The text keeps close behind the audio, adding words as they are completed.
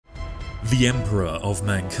The Emperor of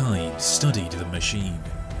Mankind studied the machine.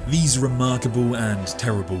 These remarkable and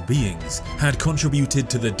terrible beings had contributed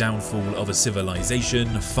to the downfall of a civilization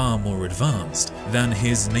far more advanced than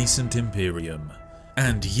his nascent Imperium.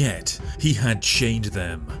 And yet, he had chained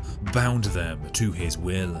them, bound them to his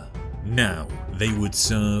will. Now, they would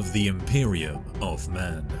serve the Imperium of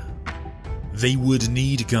Man. They would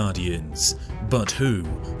need guardians, but who,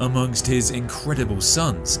 amongst his incredible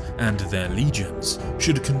sons and their legions,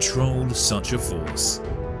 should control such a force?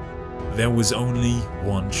 There was only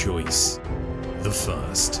one choice: the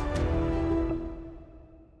first.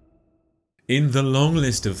 In the long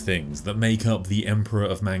list of things that make up the Emperor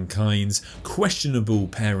of Mankind's questionable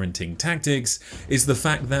parenting tactics is the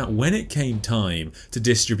fact that when it came time to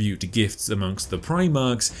distribute gifts amongst the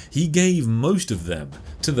Primarchs, he gave most of them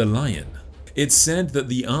to the Lion. It's said that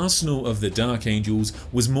the arsenal of the Dark Angels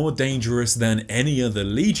was more dangerous than any other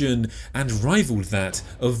legion and rivaled that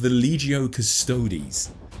of the Legio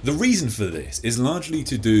Custodes. The reason for this is largely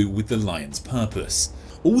to do with the Lion's purpose.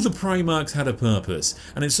 All the Primarchs had a purpose,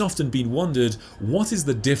 and it's often been wondered what is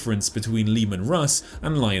the difference between Leman Russ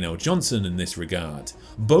and Lionel Johnson in this regard.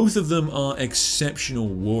 Both of them are exceptional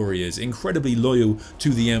warriors, incredibly loyal to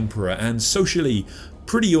the Emperor and socially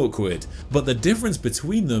pretty awkward, but the difference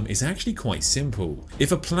between them is actually quite simple.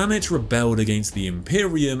 If a planet rebelled against the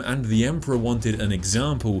Imperium and the Emperor wanted an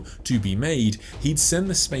example to be made, he'd send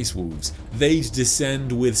the Space Wolves. They'd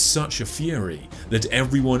descend with such a fury that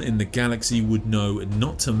everyone in the galaxy would know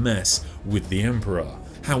not to mess with the Emperor.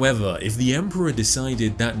 However, if the Emperor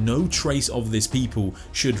decided that no trace of this people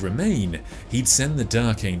should remain, he'd send the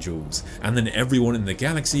Dark Angels, and then everyone in the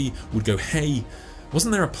galaxy would go, "Hey,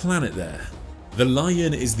 wasn't there a planet there?" The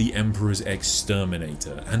Lion is the Emperor's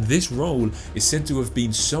exterminator, and this role is said to have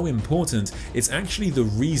been so important it's actually the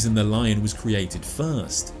reason the Lion was created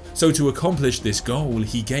first. So to accomplish this goal,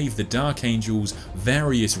 he gave the Dark Angels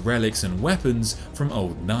various relics and weapons from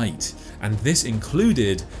Old Night, and this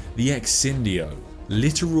included the Excindio,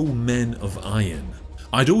 literal men of iron.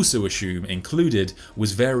 I'd also assume included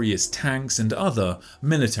was various tanks and other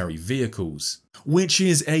military vehicles. Which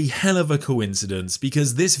is a hell of a coincidence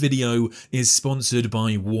because this video is sponsored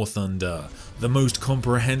by War Thunder, the most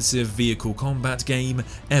comprehensive vehicle combat game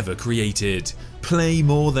ever created. Play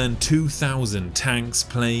more than 2,000 tanks,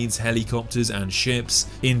 planes, helicopters and ships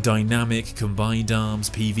in dynamic combined arms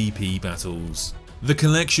PvP battles. The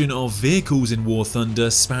collection of vehicles in War Thunder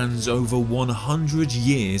spans over 100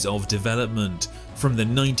 years of development, from the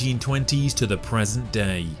 1920s to the present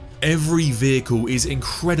day. Every vehicle is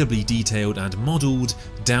incredibly detailed and modelled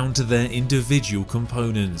down to their individual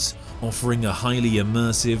components, offering a highly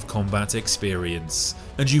immersive combat experience.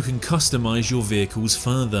 And you can customise your vehicles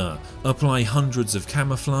further, apply hundreds of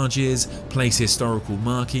camouflages, place historical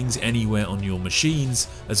markings anywhere on your machines,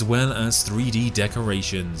 as well as 3D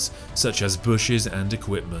decorations, such as bushes and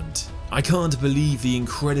equipment. I can't believe the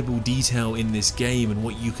incredible detail in this game and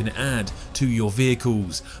what you can add to your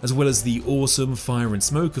vehicles, as well as the awesome fire and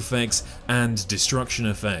smoke effects and destruction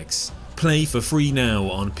effects. Play for free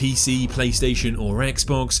now on PC, PlayStation or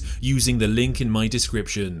Xbox using the link in my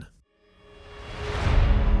description.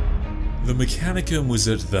 The Mechanicum was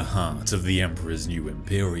at the heart of the Emperor's new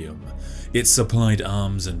Imperium. It supplied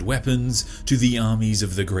arms and weapons to the armies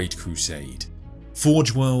of the Great Crusade.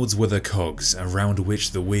 Forge worlds were the cogs around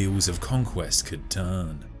which the wheels of conquest could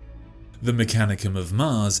turn. The Mechanicum of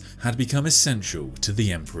Mars had become essential to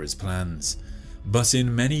the Emperor's plans. But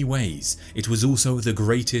in many ways, it was also the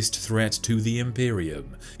greatest threat to the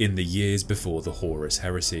Imperium in the years before the Horus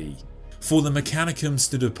Heresy. For the Mechanicum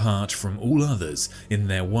stood apart from all others in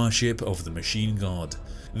their worship of the machine god.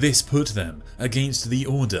 This put them against the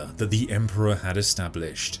order that the Emperor had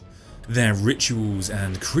established. Their rituals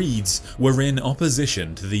and creeds were in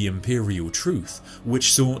opposition to the imperial truth,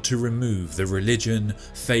 which sought to remove the religion,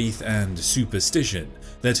 faith and superstition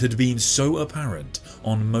that had been so apparent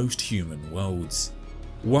on most human worlds.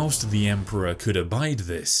 Whilst the Emperor could abide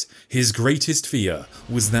this, his greatest fear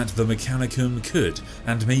was that the Mechanicum could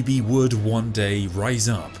and maybe would one day rise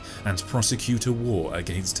up and prosecute a war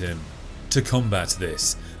against him. To combat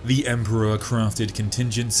this, the Emperor crafted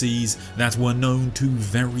contingencies that were known to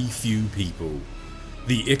very few people.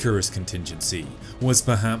 The Icarus contingency was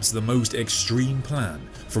perhaps the most extreme plan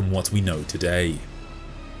from what we know today.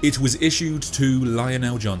 It was issued to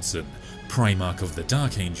Lionel Johnson, Primarch of the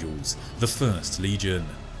Dark Angels, the First Legion.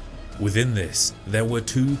 Within this, there were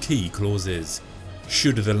two key clauses.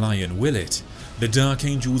 Should the Lion will it, the Dark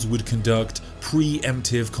Angels would conduct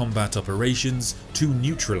pre-emptive combat operations to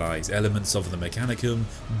neutralize elements of the Mechanicum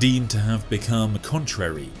deemed to have become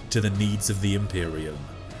contrary to the needs of the Imperium.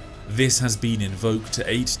 This has been invoked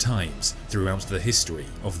 8 times throughout the history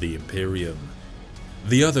of the Imperium.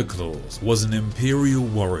 The other clause was an imperial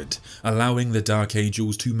warrant allowing the Dark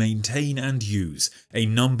Angels to maintain and use a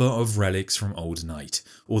number of relics from Old Night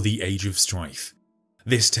or the Age of Strife.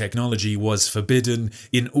 This technology was forbidden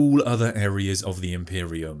in all other areas of the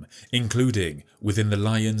Imperium, including within the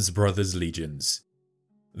Lion's Brothers legions.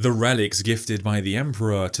 The relics gifted by the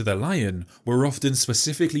Emperor to the Lion were often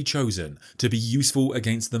specifically chosen to be useful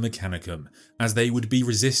against the Mechanicum, as they would be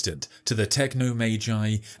resistant to the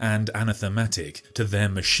Techno-Magi and anathematic to their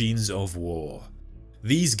machines of war.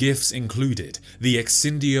 These gifts included the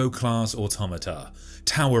Excindio class automata,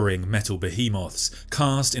 towering metal behemoths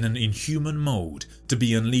cast in an inhuman mould to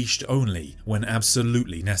be unleashed only when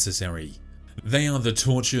absolutely necessary. They are the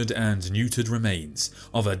tortured and neutered remains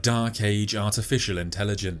of a Dark Age artificial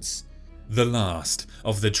intelligence, the last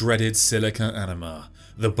of the dreaded Silica Anima,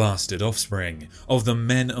 the bastard offspring of the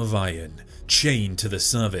Men of Iron, chained to the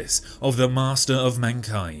service of the Master of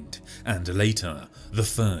Mankind, and later the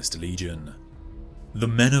First Legion. The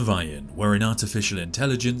Men of Iron were an artificial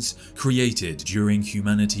intelligence created during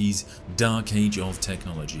humanity's Dark Age of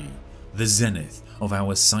technology, the zenith of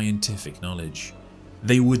our scientific knowledge.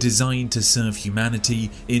 They were designed to serve humanity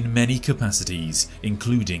in many capacities,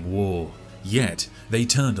 including war. Yet, they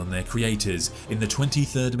turned on their creators in the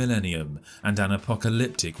 23rd millennium and an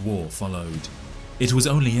apocalyptic war followed. It was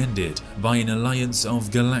only ended by an alliance of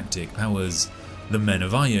galactic powers. The Men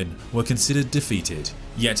of Iron were considered defeated,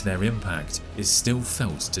 yet their impact is still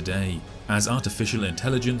felt today, as artificial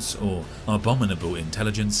intelligence or abominable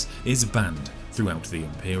intelligence is banned throughout the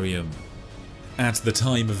Imperium. At the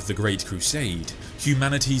time of the Great Crusade,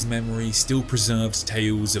 humanity's memory still preserved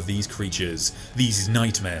tales of these creatures, these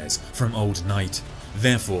nightmares from Old Night.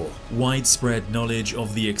 Therefore, widespread knowledge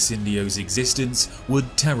of the Excindio's existence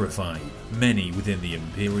would terrify many within the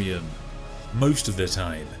Imperium. Most of the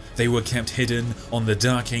time, they were kept hidden on the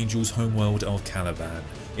Dark Angel's homeworld of Caliban,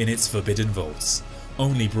 in its forbidden vaults,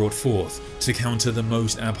 only brought forth to counter the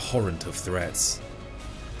most abhorrent of threats.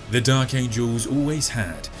 The Dark Angels always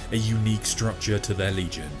had a unique structure to their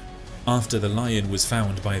legion. After the Lion was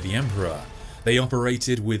found by the Emperor, they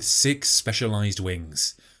operated with 6 specialized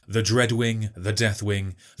wings: the Dreadwing, the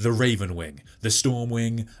Deathwing, the Ravenwing, the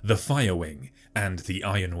Stormwing, the Firewing, and the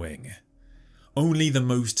Ironwing. Only the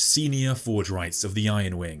most senior Forgerites of the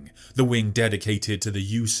Ironwing, the wing dedicated to the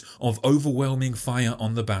use of overwhelming fire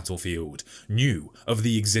on the battlefield, knew of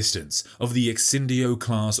the existence of the Excindio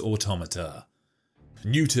class automata.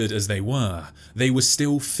 Neutered as they were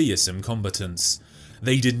still fearsome combatants.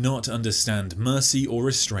 They did not understand mercy or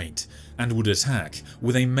restraint, and would attack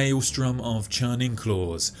with a maelstrom of churning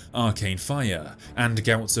claws, arcane fire, and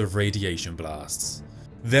gouts of radiation blasts.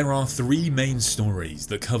 There are 3 main stories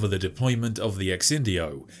that cover the deployment of the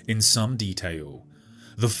Excindio in some detail.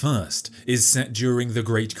 The first is set during the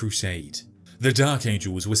Great Crusade. The Dark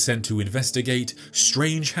Angels were sent to investigate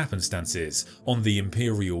strange happenstances on the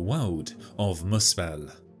imperial world of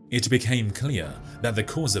Muspel. It became clear that the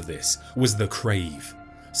cause of this was the Crave,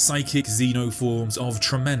 psychic xenoforms of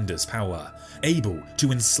tremendous power, able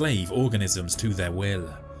to enslave organisms to their will.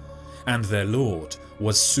 And their lord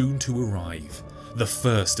was soon to arrive, the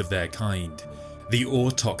first of their kind, the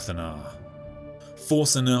Autochthona.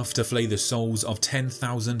 Force enough to flay the souls of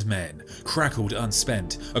 10,000 men crackled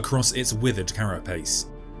unspent across its withered carapace.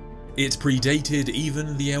 It predated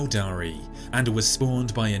even the Eldari, and was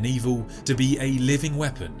spawned by an evil to be a living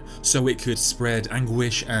weapon so it could spread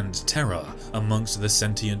anguish and terror amongst the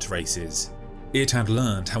sentient races. It had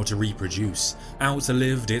learned how to reproduce,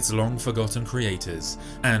 outlived its long-forgotten creators,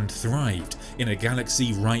 and thrived in a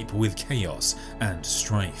galaxy ripe with chaos and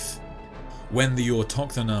strife. When the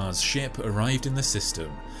Autochthona's ship arrived in the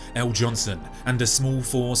system, L. Johnson and a small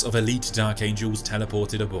force of elite Dark Angels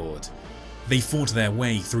teleported aboard. They fought their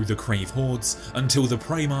way through the Crave hordes until the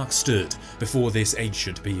Primarch stood before this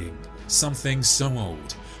ancient being, something so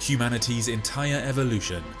old, humanity's entire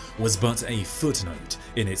evolution was but a footnote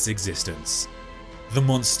in its existence. The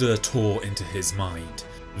monster tore into his mind.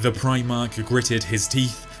 The Primarch gritted his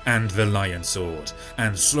teeth and the Lion Sword,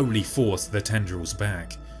 and slowly forced the tendrils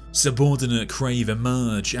back. Subordinate Crave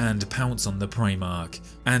emerge and pounce on the Primarch,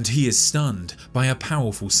 and he is stunned by a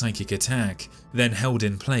powerful psychic attack, then held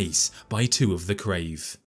in place by 2 of the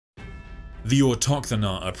Crave. The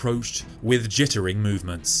Autochthona approached with jittering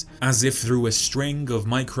movements, as if through a string of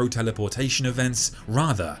micro-teleportation events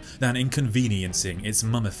rather than inconveniencing its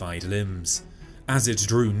mummified limbs. As it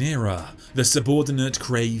drew nearer, the subordinate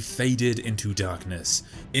Crave faded into darkness,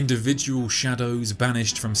 individual shadows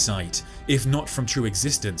banished from sight, if not from true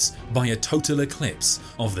existence, by a total eclipse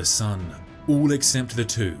of the sun. all except the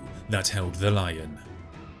two that held the lion.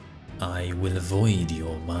 I will void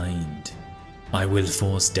your mind. I will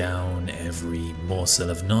force down every morsel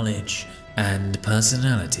of knowledge and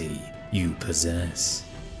personality you possess.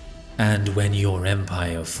 And when your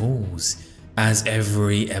empire falls, as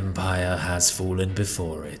every empire has fallen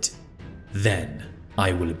before it, then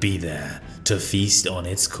I will be there to feast on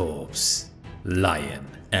its corpse. Lion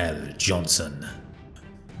L. Johnson.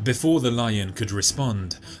 Before the lion could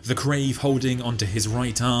respond, the crave holding onto his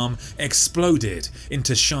right arm exploded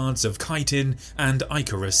into shards of chitin and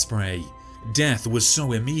Icarus spray. Death was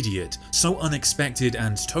so immediate, so unexpected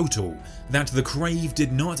and total, that the crave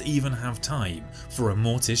did not even have time for a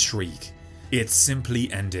mortis shriek. It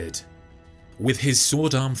simply ended. With his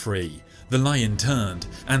sword arm free, the lion turned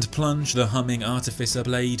and plunged the humming artificer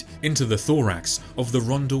blade into the thorax of the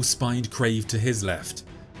rondel-spined crave to his left.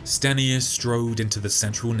 Stenius strode into the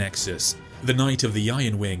central nexus. The Knight of the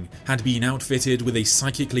Iron Wing had been outfitted with a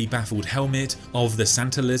psychically baffled helmet of the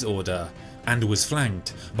Santalis Order, and was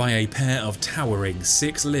flanked by a pair of towering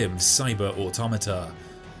six-limbed cyber-automata,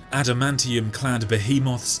 adamantium-clad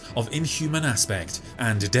behemoths of inhuman aspect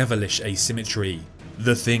and devilish asymmetry.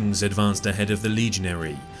 The things advanced ahead of the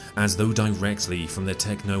legionary, as though directly from the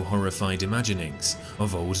techno-horrified imaginings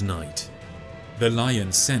of old Night. The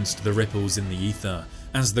lion sensed the ripples in the ether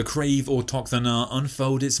as the crave autochthona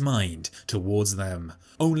unfolded its mind towards them,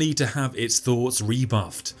 only to have its thoughts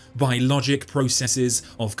rebuffed by logic processes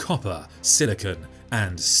of copper, silicon,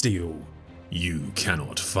 and steel. You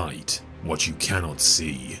cannot fight what you cannot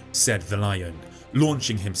see, said the lion,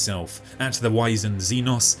 launching himself at the wizened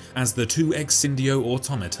Xenos as the two Excindio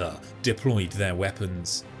automata deployed their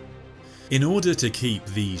weapons. In order to keep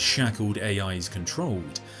these shackled AIs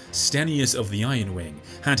controlled, Stenius of the Iron Wing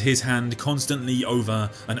had his hand constantly over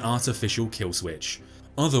an artificial kill switch.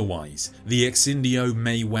 Otherwise, the Excindio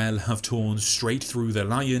may well have torn straight through the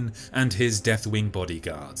lion and his Deathwing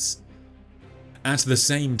bodyguards. At the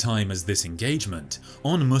same time as this engagement,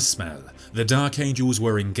 on Muspel, the Dark Angels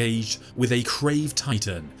were engaged with a Crave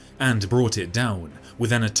Titan and brought it down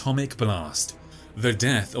with an atomic blast. The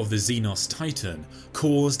death of the Xenos Titan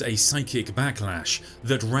caused a psychic backlash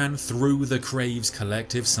that ran through the Crave's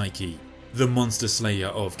collective psyche. The Monster Slayer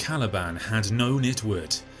of Caliban had known it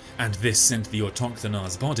would, and this sent the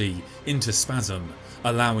Autochthonar's body into spasm,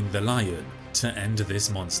 allowing the lion to end this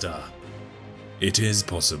monster. It is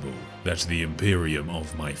possible that the Imperium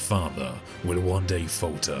of my father will one day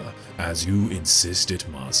falter as you insist it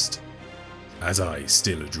must. As I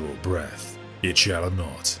still draw breath, it shall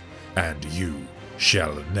not, and you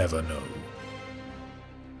shall never know.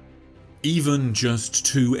 Even just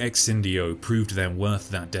two Excindio proved their worth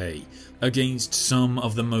that day, against some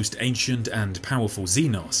of the most ancient and powerful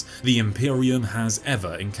Xenos the Imperium has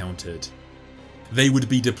ever encountered. They would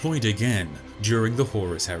be deployed again during the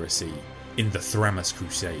Horus Heresy, in the Thramas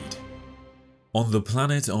Crusade. On the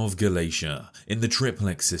planet of Galatia, in the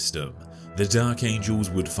Triplex system, the Dark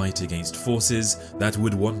Angels would fight against forces that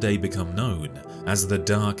would one day become known as the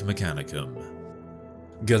Dark Mechanicum.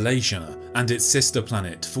 Galatia and its sister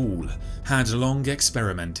planet Fool had long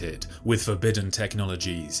experimented with forbidden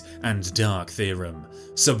technologies and Dark Theorem,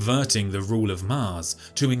 subverting the rule of Mars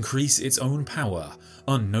to increase its own power,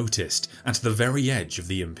 unnoticed at the very edge of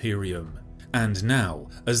the Imperium. And now,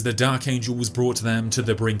 as the Dark Angels brought them to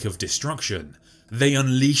the brink of destruction, they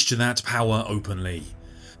unleashed that power openly.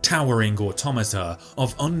 Towering automata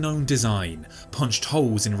of unknown design punched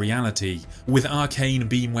holes in reality with arcane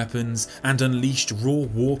beam weapons and unleashed raw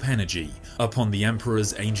warp energy upon the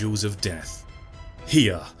Emperor's Angels of Death.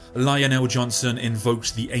 Here, Lionel Johnson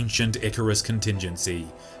invoked the ancient Icarus contingency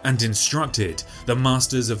and instructed the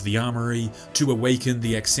Masters of the Armory to awaken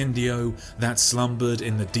the Excindio that slumbered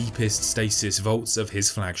in the deepest stasis vaults of his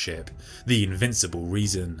flagship, the Invincible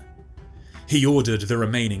Reason. He ordered the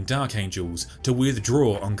remaining Dark Angels to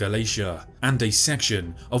withdraw on Galatia, and a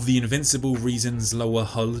section of the Invincible Reason's lower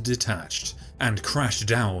hull detached and crashed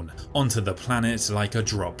down onto the planet like a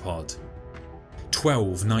drop pod.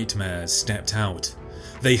 12 Nightmares stepped out.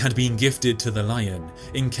 They had been gifted to the Lion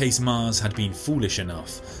in case Mars had been foolish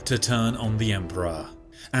enough to turn on the Emperor,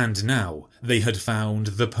 and now they had found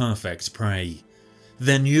the perfect prey.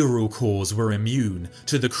 Their neural cores were immune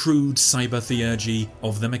to the crude cyber-theurgy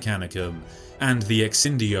of the Mechanicum, and the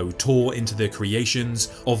Excindio tore into the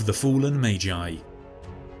creations of the fallen Magi.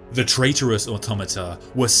 The traitorous automata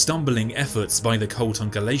were stumbling efforts by the cult on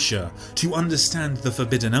Galatia to understand the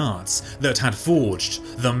forbidden arts that had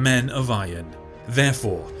forged the Men of Iron.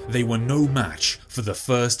 Therefore, they were no match for the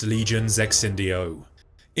First Legion's Excindio.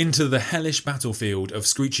 Into the hellish battlefield of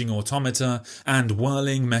screeching automata and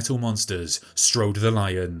whirling metal monsters strode the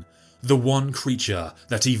Lion, The one creature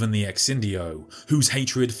that even the Excindio, whose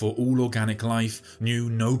hatred for all organic life knew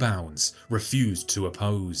no bounds, refused to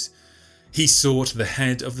oppose. He sought the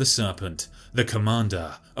head of the serpent, the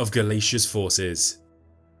commander of Galatia's forces.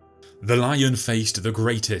 The lion faced the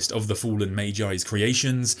greatest of the fallen Magi's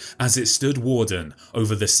creations as it stood warden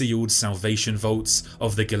over the sealed salvation vaults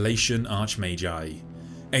of the Galatian Archmagi.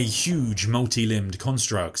 A huge multi-limbed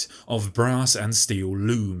construct of brass and steel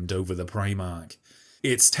loomed over the Primarch,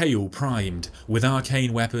 its tail primed with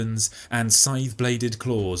arcane weapons and scythe-bladed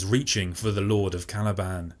claws reaching for the Lord of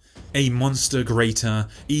Caliban, a monster greater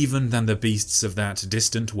even than the beasts of that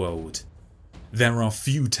distant world. There are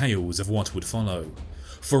few tales of what would follow,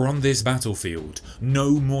 for on this battlefield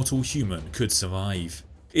no mortal human could survive.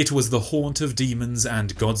 It was the haunt of demons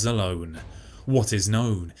and gods alone. What is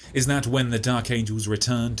known is that when the Dark Angels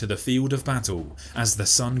returned to the field of battle as the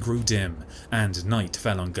sun grew dim and night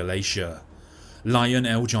fell on Galatia, Lion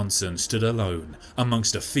L. Johnson stood alone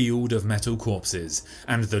amongst a field of metal corpses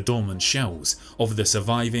and the dormant shells of the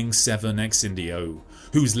surviving 7 Excindio,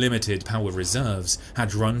 whose limited power reserves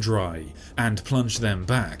had run dry and plunged them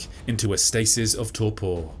back into a stasis of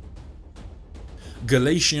torpor.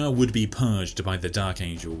 Galatia would be purged by the Dark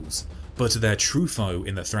Angels, but their true foe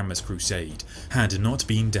in the Thrammas Crusade had not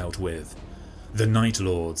been dealt with: the Night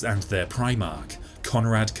Lords and their Primarch,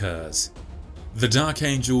 Konrad Curze. The Dark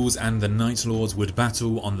Angels and the Night Lords would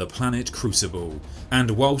battle on the planet Crucible,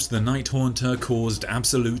 and whilst the Night Haunter caused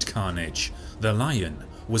absolute carnage, the Lion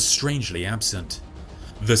was strangely absent.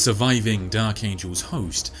 The surviving Dark Angels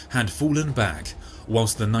host had fallen back,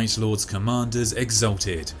 whilst the Night Lords' commanders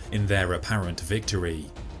exulted in their apparent victory.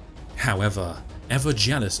 However, ever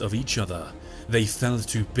jealous of each other, they fell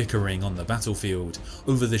to bickering on the battlefield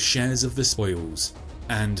over the shares of the spoils,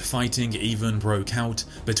 and fighting even broke out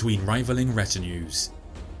between rivaling retinues.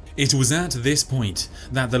 It was at this point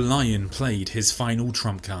that the Lion played his final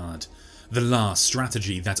trump card, the last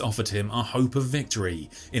strategy that offered him a hope of victory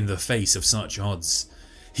in the face of such odds.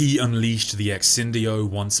 He unleashed the Excindio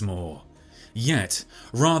once more. Yet,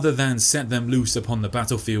 rather than set them loose upon the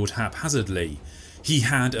battlefield haphazardly, he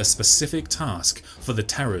had a specific task for the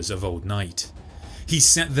terrors of Old Night. He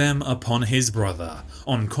set them upon his brother,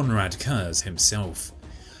 on Konrad Curze himself.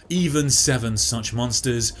 Even 7 such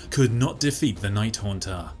monsters could not defeat the Night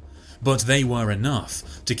Haunter, but they were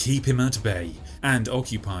enough to keep him at bay and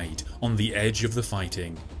occupied on the edge of the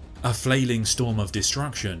fighting. A flailing storm of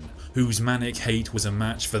destruction whose manic hate was a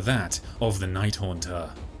match for that of the Night Haunter.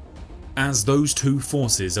 As those two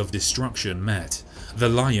forces of destruction met, the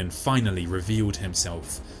Lion finally revealed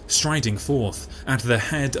himself, striding forth at the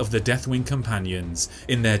head of the Deathwing companions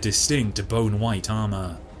in their distinct bone-white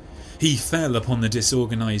armour. He fell upon the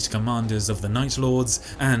disorganised commanders of the Night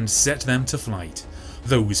Lords and set them to flight.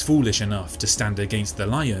 Those foolish enough to stand against the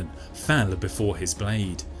Lion fell before his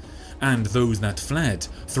blade, and those that fled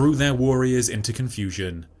threw their warriors into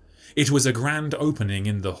confusion. It was a grand opening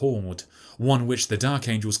in the Horde, one which the Dark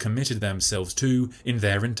Angels committed themselves to in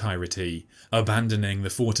their entirety, abandoning the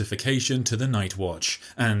fortification to the Night Watch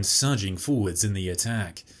and surging forwards in the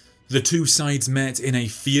attack. The two sides met in a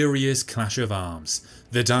furious clash of arms,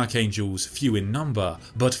 the Dark Angels few in number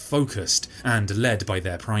but focused and led by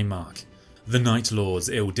their Primarch, the Night Lords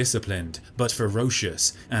ill-disciplined but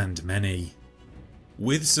ferocious and many.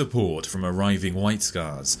 With support from arriving White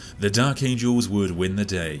Scars, the Dark Angels would win the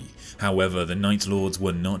day. However, the Night Lords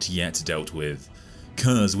were not yet dealt with.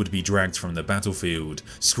 Curze would be dragged from the battlefield,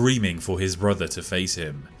 screaming for his brother to face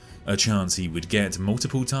him, a chance he would get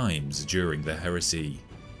multiple times during the heresy.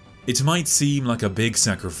 It might seem like a big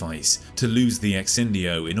sacrifice to lose the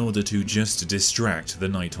Excindio in order to just distract the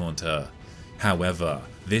Night Haunter. However,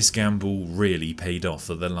 this gamble really paid off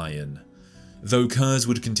for the Lion. Though Curze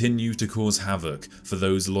would continue to cause havoc for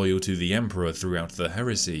those loyal to the Emperor throughout the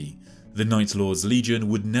heresy, the Night Lord's Legion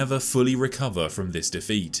would never fully recover from this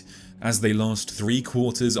defeat, as they lost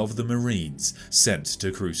 3/4 of the Marines sent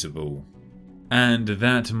to Crucible. And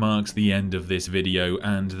that marks the end of this video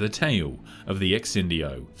and the tale of the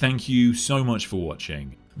Excindio. Thank you so much for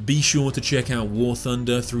watching. Be sure to check out War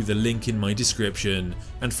Thunder through the link in my description,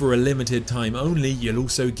 and for a limited time only you'll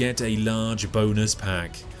also get a large bonus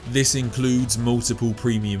pack. This includes multiple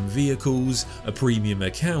premium vehicles, a premium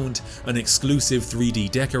account, an exclusive 3D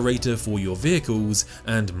decorator for your vehicles,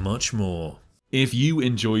 and much more. If you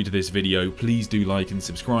enjoyed this video, please do like and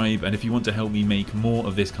subscribe, and if you want to help me make more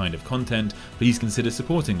of this kind of content, please consider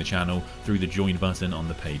supporting the channel through the join button on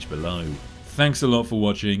the page below. Thanks a lot for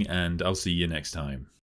watching, and I'll see you next time.